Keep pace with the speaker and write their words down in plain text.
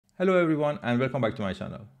Hello everyone and welcome back to my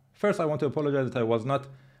channel. First, I want to apologize that I was not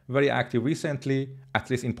very active recently, at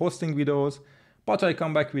least in posting videos, but I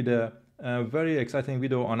come back with a very exciting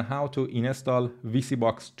video on how to install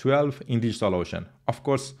ViciBox 12 in DigitalOcean. Of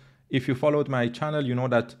course, if you followed my channel, you know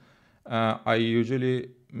that I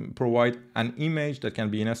usually provide an image that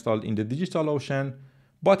can be installed in the DigitalOcean,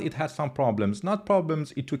 but it had some problems. Not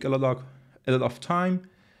problems, it took a lot of time.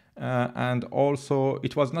 And also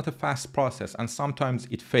it was not a fast process and sometimes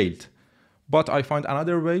it failed. But I found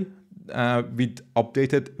another way with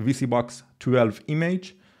updated ViciBox 12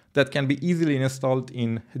 image that can be easily installed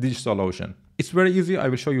in DigitalOcean. It's very easy. I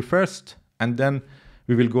will show you first and then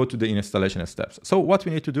we will go to the installation steps. So what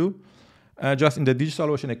we need to do, just in the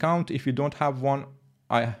DigitalOcean account, if you don't have one,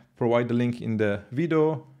 I provide the link in the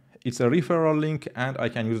video. It's a referral link and I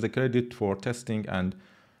can use the credit for testing and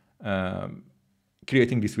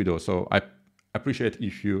creating this video. So I appreciate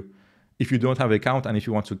if you don't have an account and if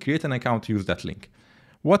you want to create an account, use that link.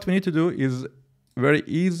 What we need to do is very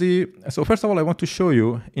easy. So first of all, I want to show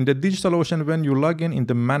you in the DigitalOcean, when you log in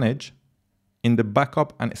the manage, in the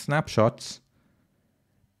backup and snapshots,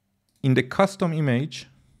 in the custom image,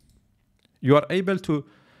 you are able to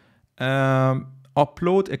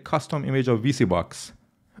upload a custom image of ViciBox.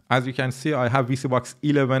 As you can see, I have ViciBox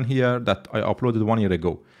 11 here that I uploaded 1 year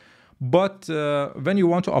ago. But when you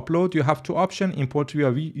want to upload, you have two options: import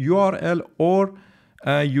via URL, or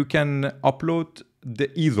you can upload the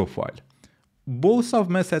ISO file. Both of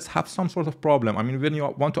methods have some sort of problem. I mean, when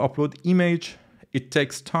you want to upload image, it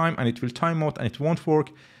takes time and it will time out and it won't work.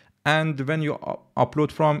 And when you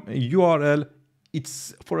upload from URL,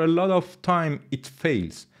 it's for a lot of time, it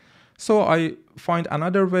fails. So I find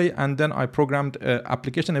another way and then I programmed a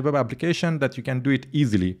web application that you can do it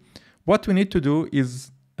easily. What we need to do is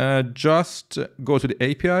just go to the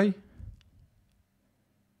API,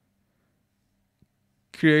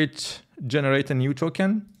 generate a new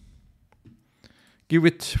token, give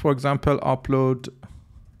it, for example, upload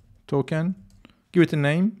token, give it a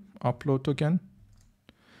name, upload token,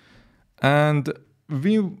 and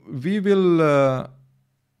we will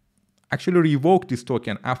actually revoke this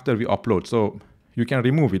token after we upload, so you can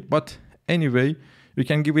remove it. But anyway, you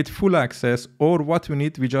can give it full access, or what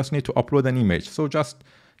we just need to upload an image. So just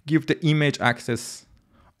give the image access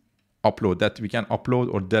upload, that we can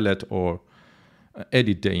upload or delete or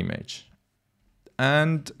edit the image.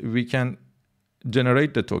 And we can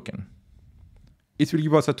generate the token. It will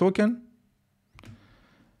give us a token.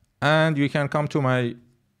 And you can come to my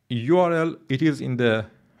URL. It is in the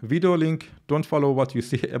video link. Don't follow what you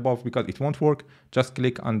see above because it won't work. Just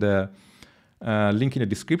click on the link in the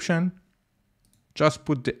description. Just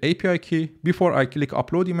put the API key. Before I click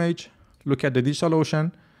upload image, look at the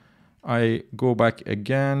DigitalOcean. I go back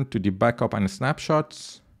again to the backup and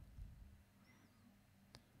snapshots.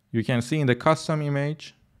 You can see in the custom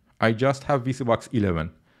image, I just have ViciBox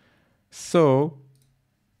 11. So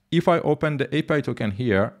if I open the API token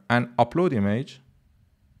here and upload image,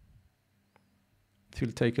 it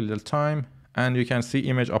will take a little time and you can see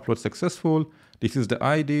image upload successful. This is the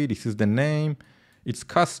ID, this is the name, it's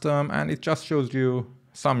custom, and it just shows you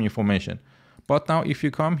some information. But now if you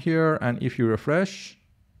come here and if you refresh,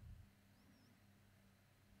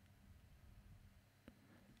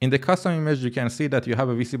 in the custom image, you can see that you have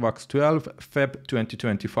a ViciBox 12 Feb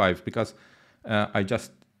 2025 because I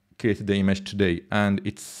just created the image today and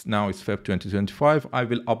now it's Feb 2025. I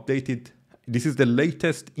will update it. This is the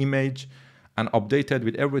latest image and updated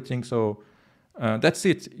with everything. So that's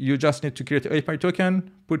it. You just need to create an API token,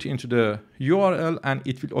 put it into the URL, and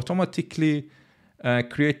it will automatically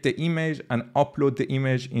create the image and upload the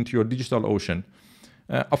image into your DigitalOcean.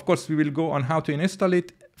 Of course, we will go on how to install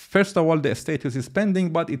it. First of all, the status is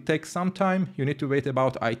pending, but it takes some time. You need to wait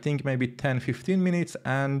about, I think, maybe 10-15 minutes.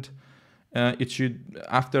 And it should,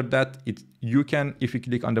 after that, you can, if you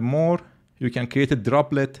click on the more, you can create a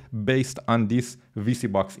droplet based on this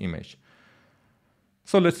ViciBox image.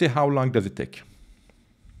 So let's see how long does it take.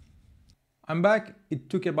 I'm back. It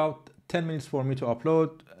took about 10 minutes for me to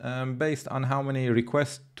upload. Based on how many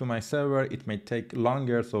requests to my server, it may take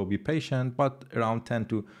longer, so be patient, but around 10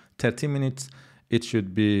 to 30 minutes, it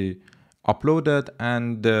should be uploaded.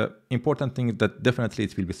 And the important thing is that definitely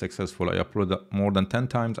it will be successful. I uploaded more than 10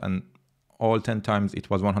 times and all 10 times it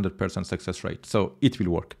was 100% success rate. So it will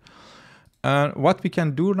work. What we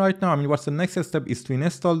can do right now, I mean, what's the next step is to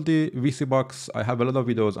install the ViciBox. I have a lot of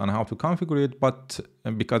videos on how to configure it, but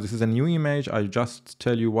because this is a new image, I just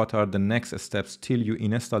tell you what are the next steps till you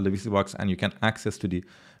install the ViciBox and you can access to the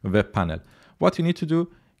web panel. What you need to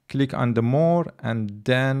do, click on the more and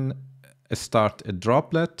then start a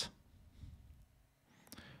droplet.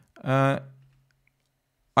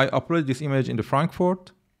 I uploaded this image in the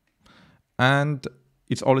Frankfurt and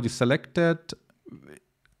it's already selected.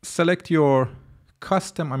 Select your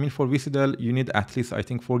custom. I mean, for ViciDial, you need at least, I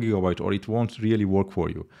think, 4 GB or it won't really work for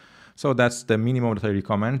you. So that's the minimum that I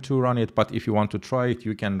recommend to run it. But if you want to try it,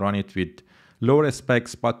 you can run it with lower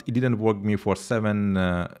specs, but it didn't work me for 7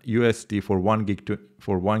 USD for 1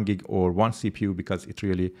 gig or 1 CPU because it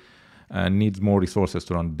really needs more resources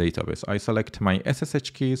to run the database. I select my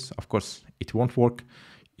SSH keys. Of course, it won't work.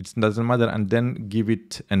 It doesn't matter. And then give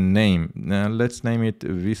it a name. Now let's name it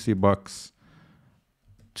ViciBox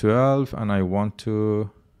 12. And I want to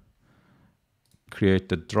create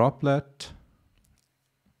the droplet.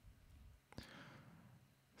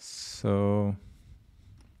 So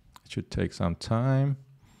it should take some time.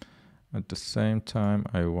 At the same time,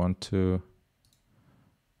 I want to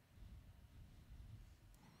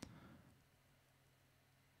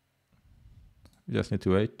just need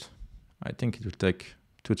to wait. I think it will take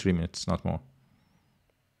 2-3 minutes, not more.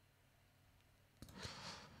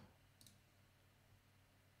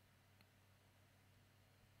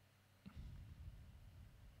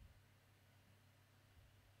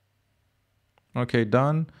 Okay,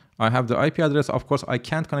 done. I have the IP address. Of course, I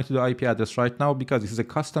can't connect to the IP address right now because this is a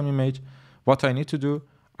custom image. What I need to do,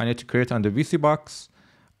 I need to create on the ViciBox.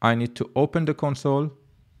 I need to open the console.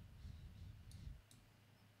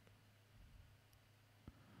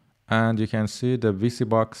 And you can see the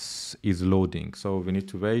ViciBox is loading. So we need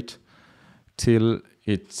to wait till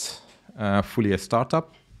it's fully a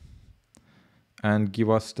startup and give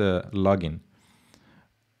us the login.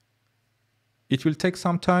 It will take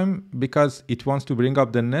some time because it wants to bring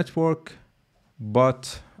up the network,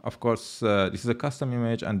 but of course, this is a custom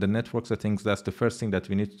image and the network settings, that's the first thing that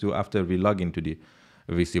we need to do after we log into the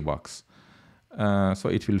ViciBox. So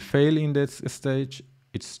it will fail in this stage.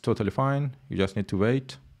 It's totally fine. You just need to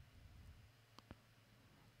wait.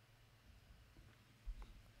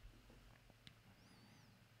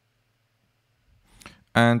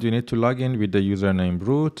 And you need to log in with the username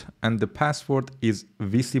root, and the password is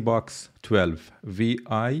ViciBox12,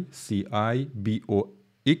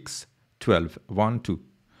 ViciBox 12, 1, 2.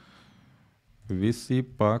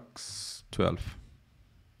 ViciBox12.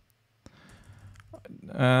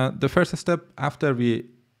 The first step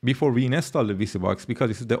before we install the ViciBox, because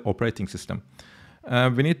this is the operating system,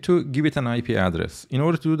 we need to give it an IP address. In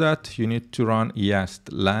order to do that, you need to run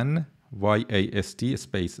yast lan, Y-A-S-T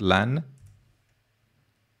space lan.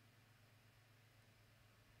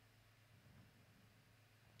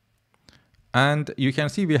 And you can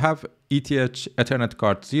see we have ETH Ethernet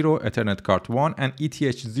card 0, Ethernet card 1, and ETH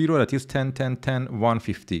 0, that is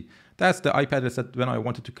 10.10.10.150. That's the IP address that when I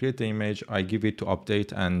wanted to create the image, I give it to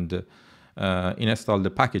update and install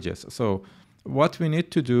the packages. So what we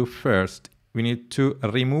need to do first, we need to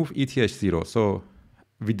remove ETH 0. So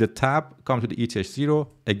with the tab, come to the ETH 0,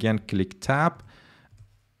 again click tab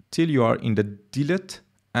till you are in the delete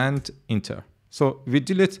and enter. So we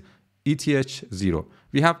delete ETH 0.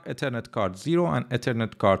 We have Ethernet card 0 and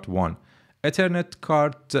Ethernet card 1. Ethernet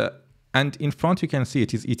card, and in front you can see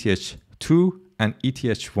it is ETH 2 and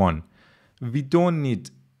ETH 1. We don't need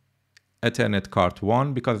Ethernet card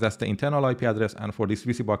 1 because that's the internal IP address, and for this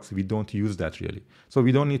ViciBox we don't use that really. So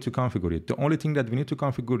we don't need to configure it. The only thing that we need to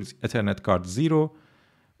configure is Ethernet card 0,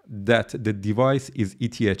 that the device is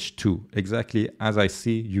ETH 2. Exactly as I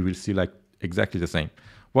see, you will see like exactly the same.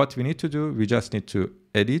 What we need to do, we just need to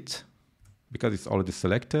edit, because it's already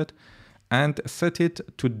selected, and set it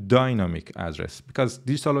to dynamic address, because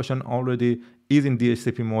DigitalOcean already is in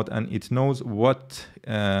DHCP mode and it knows what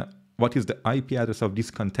is the IP address of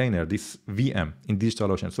this container, this VM in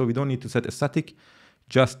DigitalOcean. So we don't need to set a static,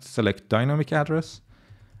 just select dynamic address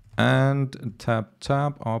and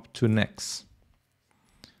tab up to next.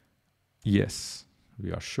 Yes,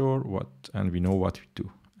 we are sure what, and we know what we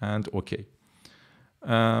do, and okay.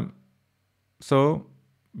 So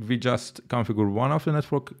we just configure one of the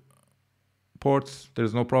network ports.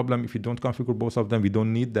 There's no problem if you don't configure both of them. We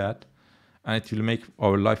don't need that, and it will make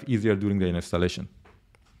our life easier during the installation.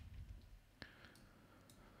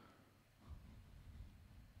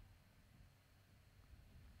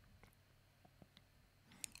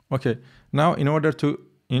 Okay, now in order to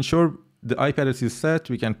ensure the IP address is set,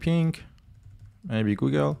 we can ping maybe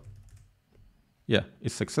Google. Yeah,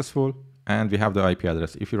 it's successful. And we have the IP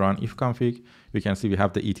address. If you run ifconfig, you can see we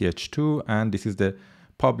have the ETH2, and this is the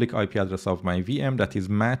public IP address of my VM that is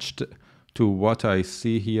matched to what I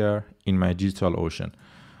see here in my DigitalOcean.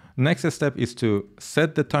 Next step is to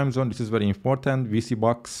set the time zone. This is very important.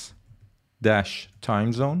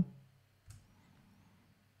 ViciBox-time zone.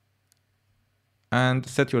 and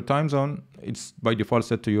set your time zone. It's by default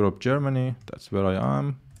set to Europe, Germany. That's where I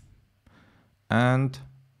am. And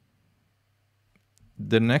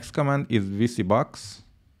the next command is ViciBox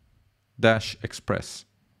 -express.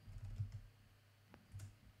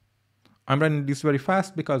 I'm running this very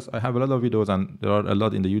fast because I have a lot of videos and there are a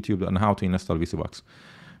lot in the YouTube on how to install ViciBox.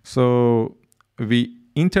 So we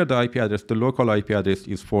enter the IP address. The local IP address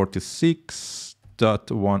is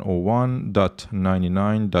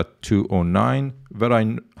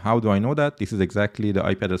 46.101.99.209. How do I know that? This is exactly the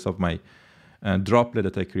IP address of my droplet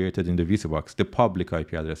that I created in the ViciBox, the public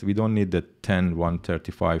IP address. We don't need the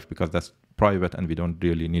 10.135 because that's private and we don't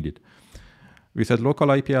really need it. We set local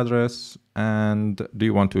IP address, and do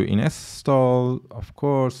you want to install? Of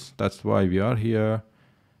course, that's why we are here.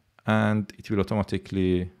 And it will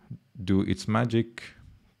automatically do its magic,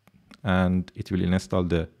 and it will install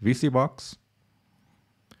the ViciBox.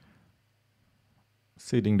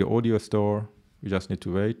 Setting the audio store, we just need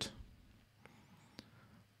to wait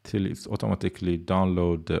till it's automatically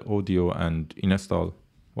download the audio and install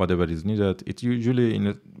whatever is needed. It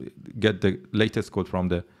usually get the latest code from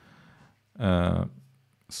the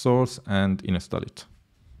source and install it.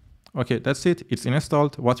 Okay, that's it. It's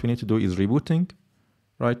installed. What we need to do is rebooting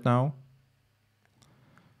right now.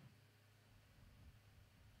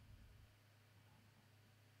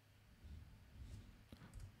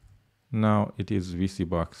 Now it is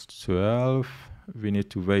ViciBox 12. We need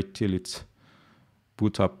to wait till it's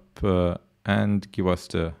boot up and give us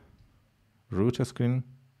the root screen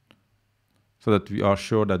so that we are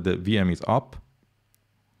sure that the VM is up.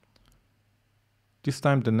 This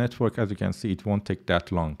time the network, as you can see, it won't take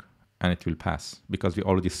that long and it will pass because we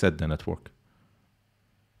already set the network.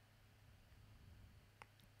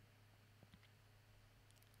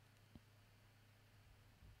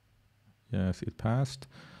 Yes, it passed.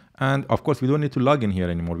 And of course, we don't need to log in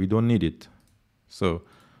here anymore. We don't need it. So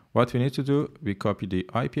what we need to do, we copy the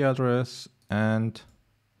IP address and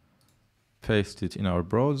paste it in our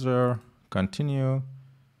browser, continue,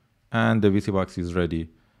 and the ViciBox is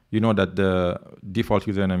ready. You know that the default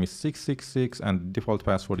username is 666 and default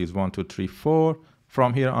password is 1234.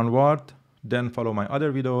 From here onward, then follow my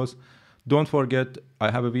other videos. Don't forget,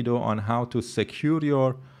 I have a video on how to secure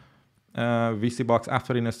your ViciBox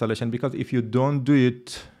after installation, because if you don't do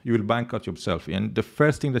it, you will bankrupt yourself. And the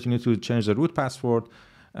first thing that you need to change the root password,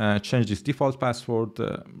 change this default password,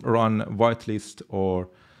 run whitelist or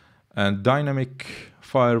dynamic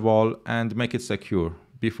firewall and make it secure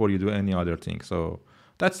before you do any other thing. So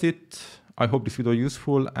that's it. I hope this video is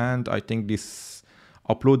useful, and I think this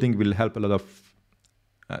uploading will help a lot of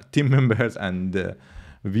team members and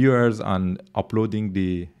viewers on uploading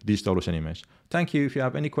the DigitalOcean image. Thank you. If you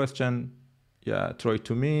have any question, throw it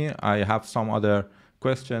to me. I have some other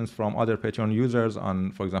questions from other Patreon users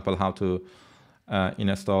on, for example, how to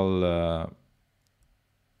install a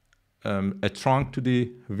trunk to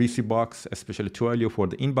the ViciBox, especially to Twilio for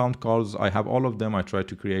the inbound calls. I have all of them. I try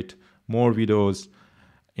to create more videos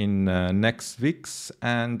in next weeks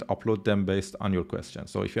and upload them based on your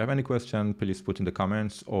questions. So if you have any question, please put in the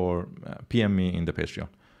comments or PM me in the Patreon.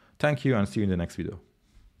 Thank you and see you in the next video.